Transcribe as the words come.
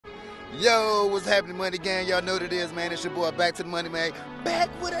Yo, what's happening, Money Gang? Y'all know what it is, man. It's your boy, Back to the Money, man. Back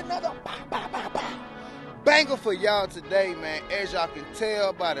with another banger for y'all today, man. As y'all can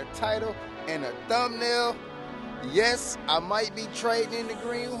tell by the title and the thumbnail, yes, I might be trading in the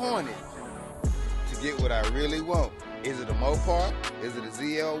Green Hornet to get what I really want. Is it a Mopar? Is it a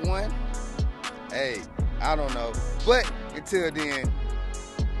ZL1? Hey, I don't know. But until then,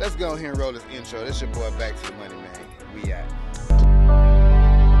 let's go ahead and roll this intro. This your boy, Back to the Money, man. We out.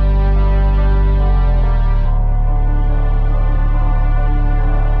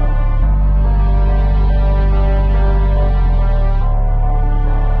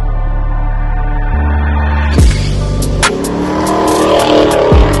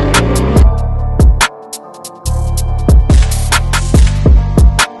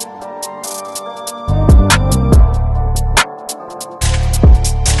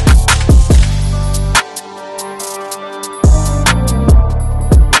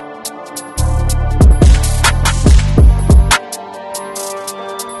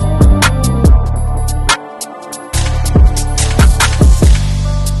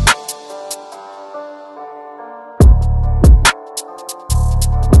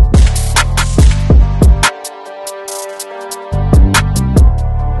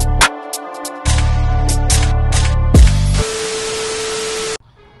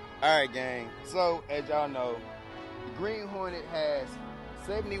 Alright, gang, so as y'all know, the Green Hornet has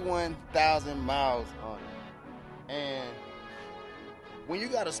 71,000 miles on it. And when you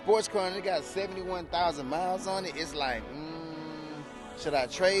got a sports car and it got 71,000 miles on it, it's like, should I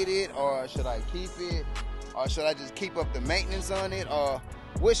trade it, or should I keep it, or should I just keep up the maintenance on it, or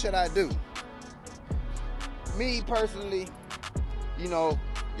what should I do? Me personally, you know,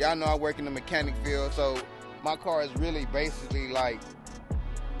 y'all know I work in the mechanic field, so my car is really basically like,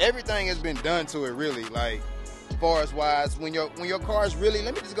 everything has been done to it, really, like, as wise. When your car is really,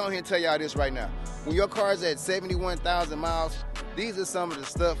 let me just go ahead and tell y'all this right now. When your car is at 71,000 miles, these are some of the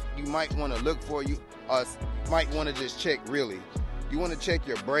stuff you might want to look for. You might want to just check, really. You want to check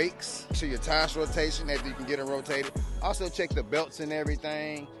your brakes, check your tires rotation, if you can get it rotated. Also check the belts and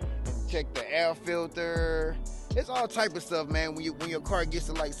everything. Check the air filter. It's all type of stuff, man. When your car gets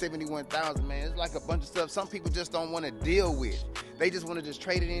to like 71,000, man, it's like a bunch of stuff some people just don't want to deal with. They just want to just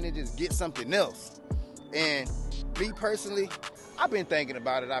trade it in and just get something else. And me personally, I've been thinking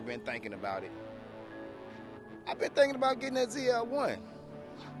about it. I've been thinking about getting that ZL1.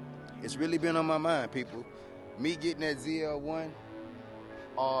 It's really been on my mind, people. Me getting that ZL1,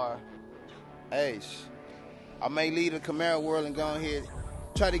 or hey, I may leave the Camaro world and go ahead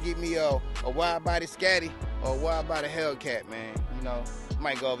try to get me a wide body Scatty or a wide body Hellcat, man. You know,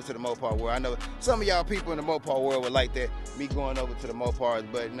 might go over to the Mopar world. I know some of y'all people in the Mopar world would like that, me going over to the Mopars,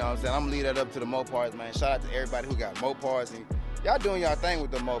 but you know what I'm saying, I'm gonna leave that up to the Mopars, man. Shout out to everybody who got Mopars, and y'all doing y'all thing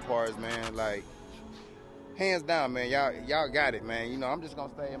with the Mopars, man. Like, hands down, man, y'all got it, man. You know, I'm just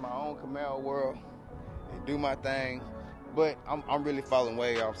gonna stay in my own Camaro world and do my thing, but I'm really falling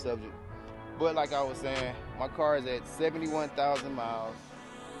way off subject. But like I was saying, my car is at 71,000 miles,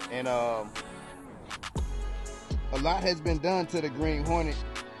 and a lot has been done to the Green Hornet,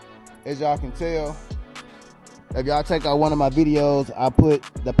 as y'all can tell. If y'all check out one of my videos, I put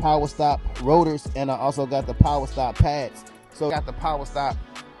the power stop rotors, and I also got the power stop pads. So I got the power stop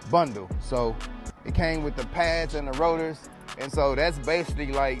bundle. So it came with the pads and the rotors, and so that's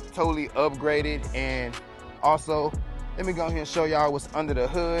basically like totally upgraded. And also, let me go ahead and show y'all what's under the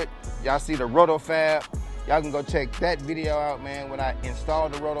hood. Y'all see the RotoFab. Y'all can go check that video out, man. When I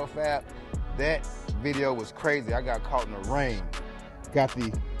installed the RotoFab, that video was crazy. I got caught in the rain. Got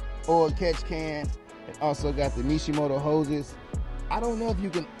the oil catch can, and also got the Mishimoto hoses. I don't know if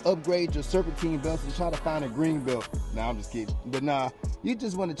you can upgrade your serpentine belts and try to find a green belt. Nah, I'm just kidding. But nah, you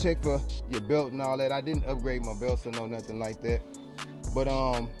just want to check for your belt and all that. I didn't upgrade my belts or no nothing like that. But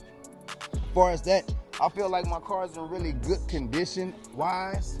as far as that, I feel like my car's in really good condition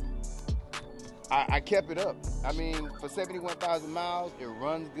wise. I kept it up. I mean, for 71,000 miles, it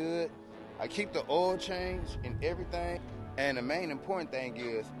runs good. I keep the oil change and everything. And the main important thing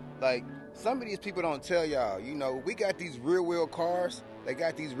is, like, some of these people don't tell y'all, you know, we got these rear wheel cars, they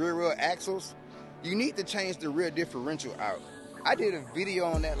got these rear wheel axles. You need to change the rear differential out. I did a video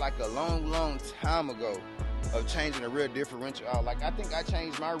on that like a long time ago of changing the rear differential out. Like, I think I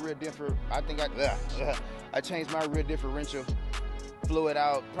changed my rear I changed my rear differential fluid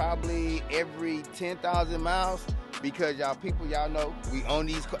out probably every 10,000 miles, because y'all know we own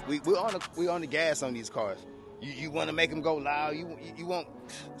these, we on the gas on these cars. You want to make them go loud. You want,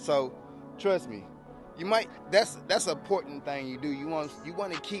 so trust me. You might, that's an important thing you do. You want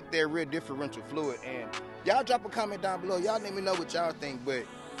to keep their rear differential fluid. And y'all drop a comment down below. Y'all let me know what y'all think. But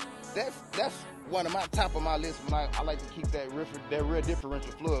that's one of my top of my list. When I like to keep that real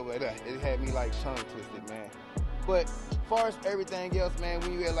differential fluid, but it had me like tongue twisted, man. But as far as everything else, man,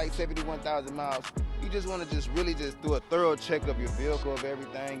 when you at like 71,000 miles, you just want to really do a thorough check of your vehicle, of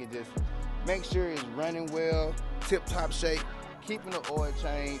everything, and just make sure it's running well, tip-top shape, keeping the oil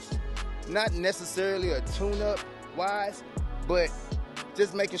changed, not necessarily a tune-up wise, but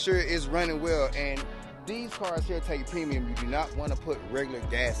just making sure it's running well. And these cars here take premium. You do not want to put regular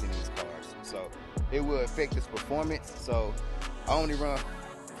gas in these cars, so it will affect its performance. So I only run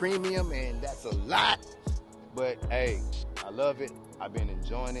premium, and that's a lot. But hey, I love it. I've been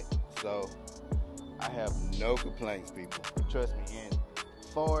enjoying it, so I have no complaints, people. Trust me. And as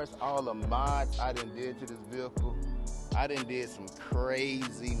far as all the mods I done did to this vehicle, I done did some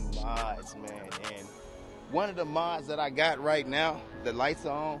crazy mods, man. And one of the mods that I got right now, the lights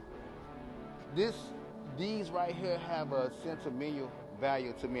are on. These right here have a sentimental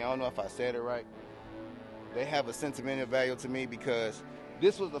value to me. I don't know if I said it right. They have a sentimental value to me because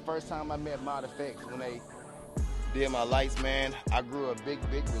this was the first time I met Mod Effects when they did my lights, man. I grew a big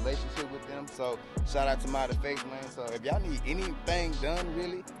relationship with them. So shout out to Mod Effects, man. So if y'all need anything done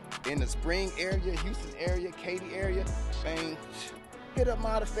really in the Spring area, Houston area, Katy area, man, hit up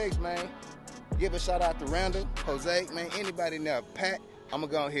Mod Effects, man. Give a shout out to Randall, Jose, man, anybody now, Pat. I'm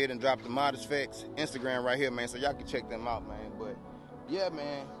gonna go ahead and drop the Mod Effects Instagram right here, man, so y'all can check them out, man. But yeah,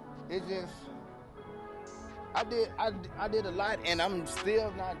 man, it just I did a lot, and I'm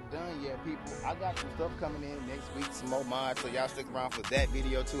still not done yet, people. I got some stuff coming in next week, some more mods, so y'all stick around for that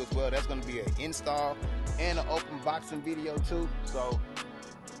video too as well. That's gonna be an install and an open boxing video too. So,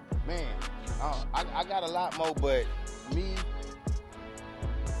 man, I got a lot more, but me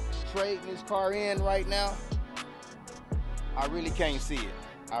trading this car in right now, I really can't see it.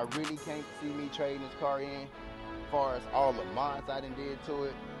 I really can't see me trading this car in as far as all the mods I done did to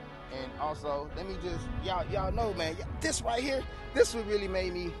it. And also, let me just, y'all know, man, this right here, this what really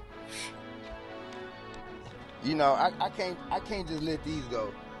made me, you know, I can't just let these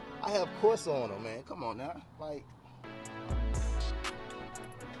go. I have Corsa on them, man. Come on now. Like,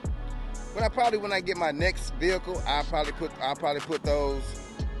 when I get my next vehicle, I'll probably put those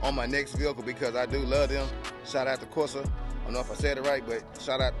on my next vehicle because I do love them. Shout out to Corsa. I don't know if I said it right, but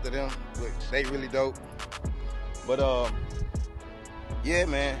shout out to them. They really dope. But yeah,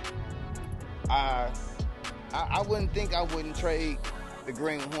 man. I wouldn't think I wouldn't trade the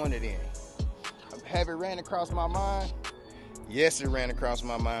Green Hornet in. Have it ran across my mind? Yes, it ran across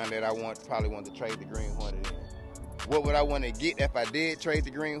my mind that I probably want to trade the Green Hornet in. What would I want to get if I did trade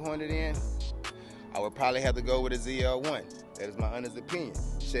the Green Hornet in? I would probably have to go with a ZL1. That is my honest opinion.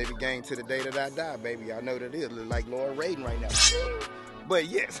 Chevy gang to the day that I die, baby. Y'all know that it is. Look like Laura Raiden right now. But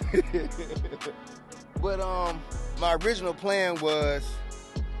yes. But my original plan was,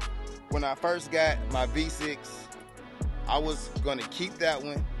 when I first got my V6, I was gonna keep that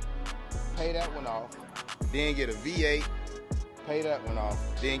one, pay that one off, then get a V8, pay that one off,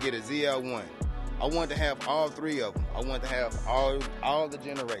 then get a ZL1. I wanted to have all three of them. I wanted to have all the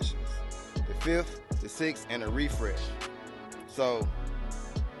generations, the 5th, the 6th, and a refresh. So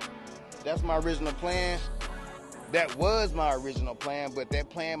that's my original plan. That was my original plan, but that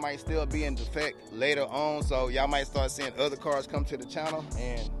plan might still be in effect later on. So y'all might start seeing other cars come to the channel.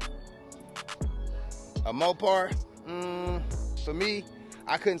 And a Mopar, for me,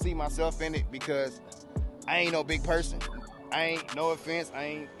 I couldn't see myself in it because I ain't no big person. No offense, I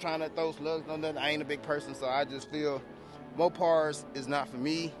ain't trying to throw slugs on nothing. I ain't a big person, so I just feel Mopars is not for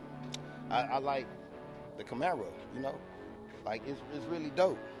me. I like the Camaro, you know? Like, it's really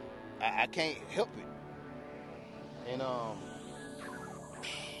dope. I can't help it. And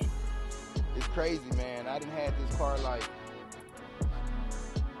it's crazy, man. I done had this car like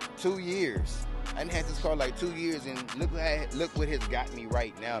 2 years. I done had this car like 2 years, and look what has got me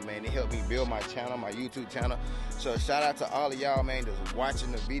right now, man. It helped me build my channel, my YouTube channel. So shout out to all of y'all, man, that's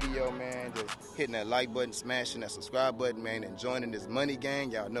watching the video, man, just hitting that like button, smashing that subscribe button, man, and joining this money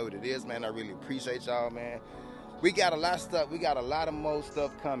gang. Y'all know what it is, man. I really appreciate y'all, man. We got a lot of stuff. We got a lot of more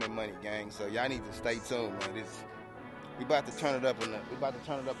stuff coming, money gang. So y'all need to stay tuned, man. We about to turn it up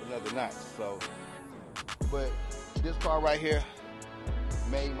another notch. So, but this car right here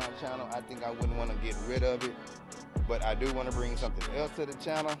made my channel. I think I wouldn't want to get rid of it, but I do want to bring something else to the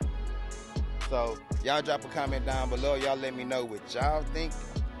channel. So y'all drop a comment down below. Y'all let me know what y'all think,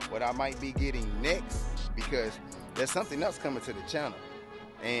 what I might be getting next, because there's something else coming to the channel.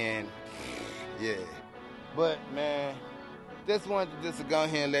 And yeah, but man, just wanted to go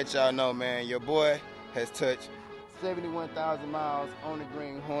ahead and let y'all know, man, your boy has touched 71,000 miles on the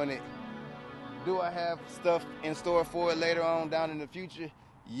Green Hornet. Do I have stuff in store for it later on down in the future?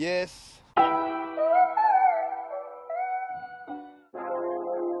 Yes.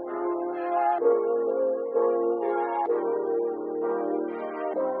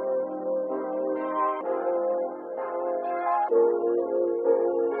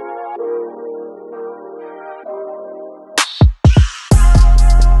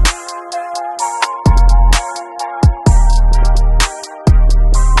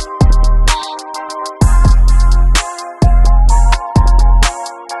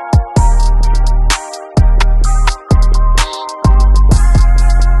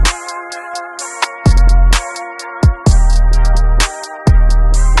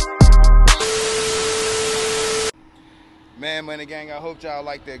 Man, Money Gang, I hope y'all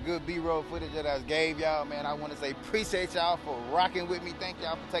like that good B-roll footage that I gave y'all, man. I want to say appreciate y'all for rocking with me. Thank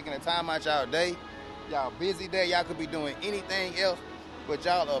y'all for taking the time out y'all day. Y'all busy day. Y'all could be doing anything else, but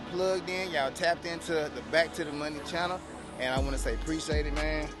y'all are plugged in. Y'all tapped into the Back to the Money channel, and I want to say appreciate it,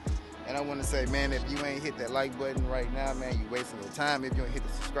 man. And I want to say, man, if you ain't hit that like button right now, man, you wasting your time. If you ain't hit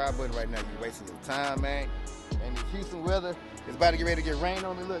the subscribe button right now, you wasting your time, man. And the Houston weather is about to get ready to get rain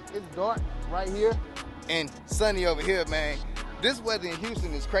on me. Look, it's dark right here and sunny over here, man. This weather in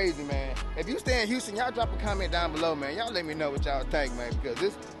Houston is crazy, man. If you stay in Houston, y'all drop a comment down below, man. Y'all let me know what y'all think, man, because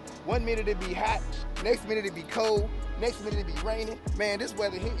this 1 minute it be hot, next minute it be cold, next minute it be raining. Man, this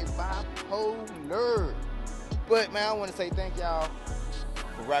weather here is bipolar. But, man, I want to say thank y'all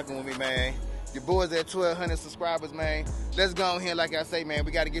for rocking with me, man. Your boys at 1,200 subscribers, man. Let's go on here, like I say, man.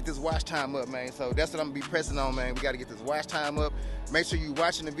 We got to get this watch time up, man. So that's what I'm going to be pressing on, man. We got to get this watch time up. Make sure you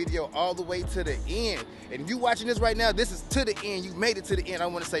watching the video all the way to the end. And if you watching this right now, this is to the end. You made it to the end. I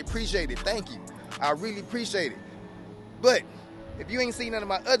want to say appreciate it. Thank you. I really appreciate it. But if you ain't seen none of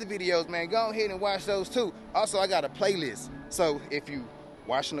my other videos, man, go ahead and watch those too. Also, I got a playlist. So if you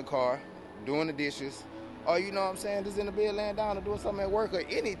washing the car, doing the dishes, or you know what I'm saying, just in the bed laying down or doing something at work or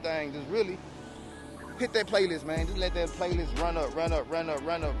anything, just really hit that playlist, man. Just let that playlist run up, run up, run up,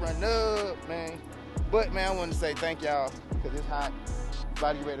 run up, run up, man. But, man, I want to say thank y'all because it's hot.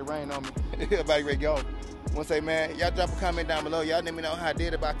 Body ready to rain on me. Body ready to go. I want to say, man, y'all drop a comment down below. Y'all let me know how I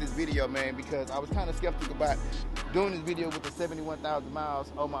did about this video, man, because I was kind of skeptical about doing this video with the 71,000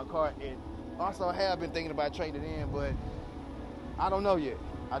 miles on my car. And also, I have been thinking about trading it in, but I don't know yet.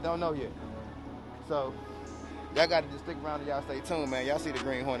 I don't know yet. So, y'all got to just stick around and y'all stay tuned, man. Y'all see the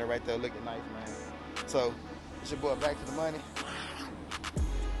green Hornet right there looking nice, man. So, it's your boy Back to the Money.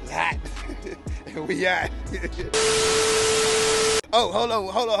 It's hot. And we out. Oh, hold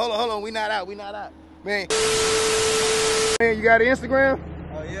on. We not out. Man, you got an Instagram?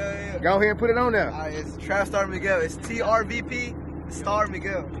 Oh, yeah. Go ahead and put it on there. It's Trav Star Miguel. It's TRVP Star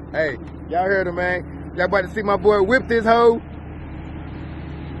Miguel. Hey, y'all heard him, man. Y'all about to see my boy whip this hoe.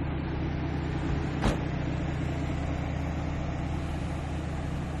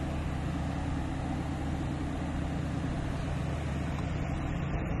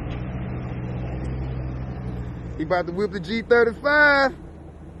 He about to whip the G35.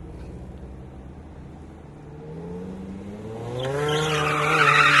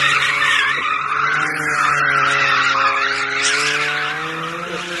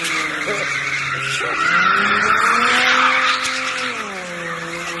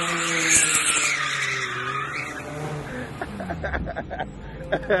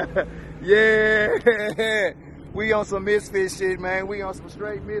 Yeah, we on some misfit shit, man. We on some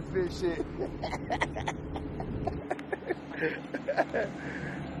straight misfit shit.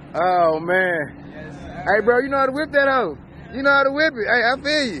 Oh, man. Yes, hey, bro, you know how to whip that hoe. You know how to whip it. Hey, I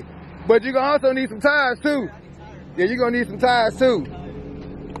feel you. But you gonna also need some tires, too. Yeah, you gonna need some tires, too.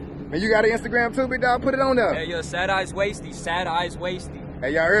 And you got an Instagram, too, big dog? Put it on there. Hey, yo, Sad Eyes Wasty. Sad Eyes Wasty.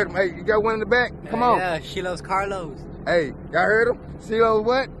 Hey, y'all heard him. Hey, you got one in the back? Come on. Yeah, she loves Carlos. Hey, y'all heard him? She loves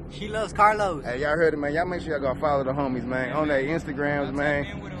what? She loves Carlos. Hey, y'all heard it, man. Y'all make sure y'all go follow the homies, man, Yeah, on their man. Instagrams, man.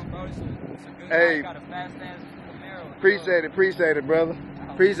 Tap in with him, bro. It's a good Hey. guy. Got a fast-ass Camaro. Appreciate it, brother.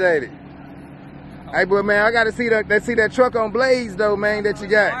 Appreciate it. Hey, but man, I gotta see that truck on Blaze though, man, that you I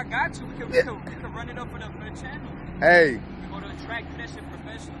got. got you. We can run it up for the channel. Hey, We go to the track, do that shit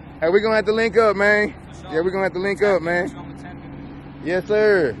professional. hey, we gonna have to link up, man. For sure. Yeah, we gonna have to link up, man. Yes,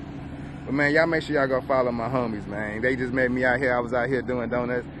 sir. But man, y'all make sure y'all go follow my homies, man. They just met me out here. I was out here doing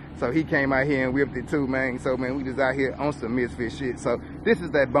donuts. So he came out here and whipped it too, man. So man, we just out here on some misfit shit. So this is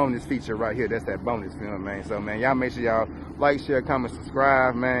that bonus feature right here. That's that bonus film, man. So man, y'all make sure y'all like, share, comment,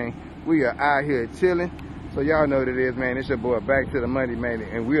 subscribe, man. We are out here chilling. So y'all know what it is, man. It's your boy Back to the Money, man.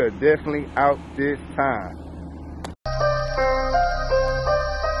 And we are definitely out this time.